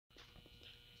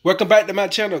Welcome back to my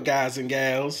channel, guys and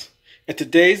gals. In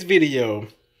today's video,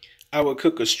 I will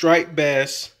cook a striped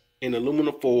bass in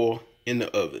aluminum foil in the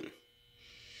oven.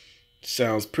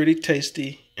 Sounds pretty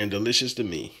tasty and delicious to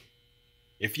me.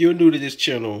 If you're new to this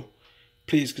channel,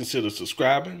 please consider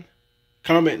subscribing,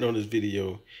 commenting on this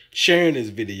video, sharing this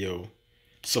video.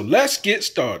 So let's get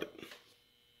started.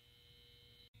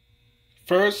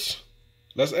 First,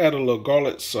 let's add a little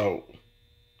garlic salt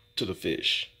to the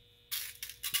fish.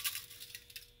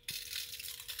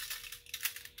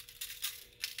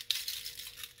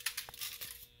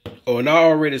 Oh, and I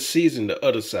already seasoned the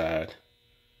other side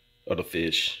of the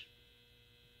fish.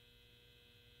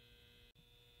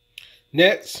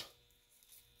 Next,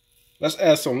 let's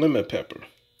add some lemon pepper.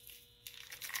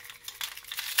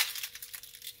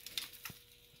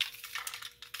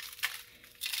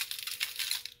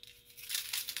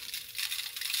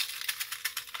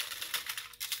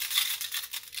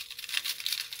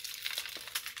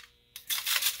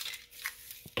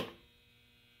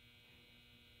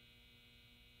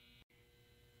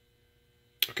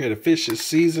 Okay, the fish is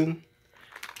seasoned.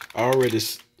 I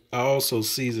also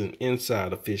seasoned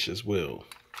inside the fish as well.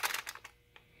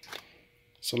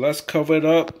 So let's cover it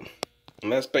up and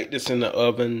let's bake this in the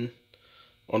oven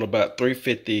on about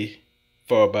 350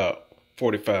 for about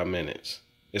 45 minutes.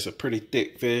 It's a pretty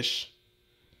thick fish,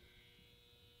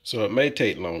 so it may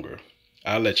take longer.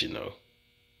 I'll let you know.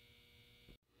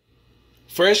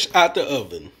 Fresh out the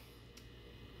oven.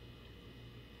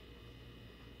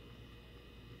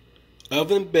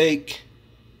 Oven bake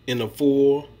in a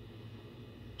full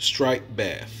striped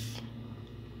bass.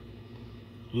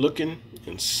 Looking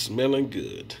and smelling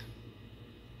good.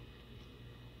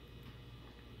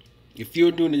 If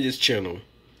you're new to this channel,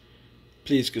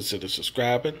 please consider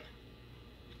subscribing,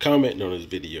 commenting on this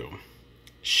video,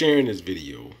 sharing this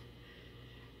video.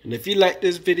 And if you like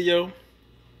this video,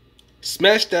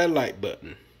 smash that like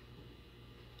button.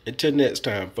 Until next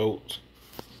time, folks.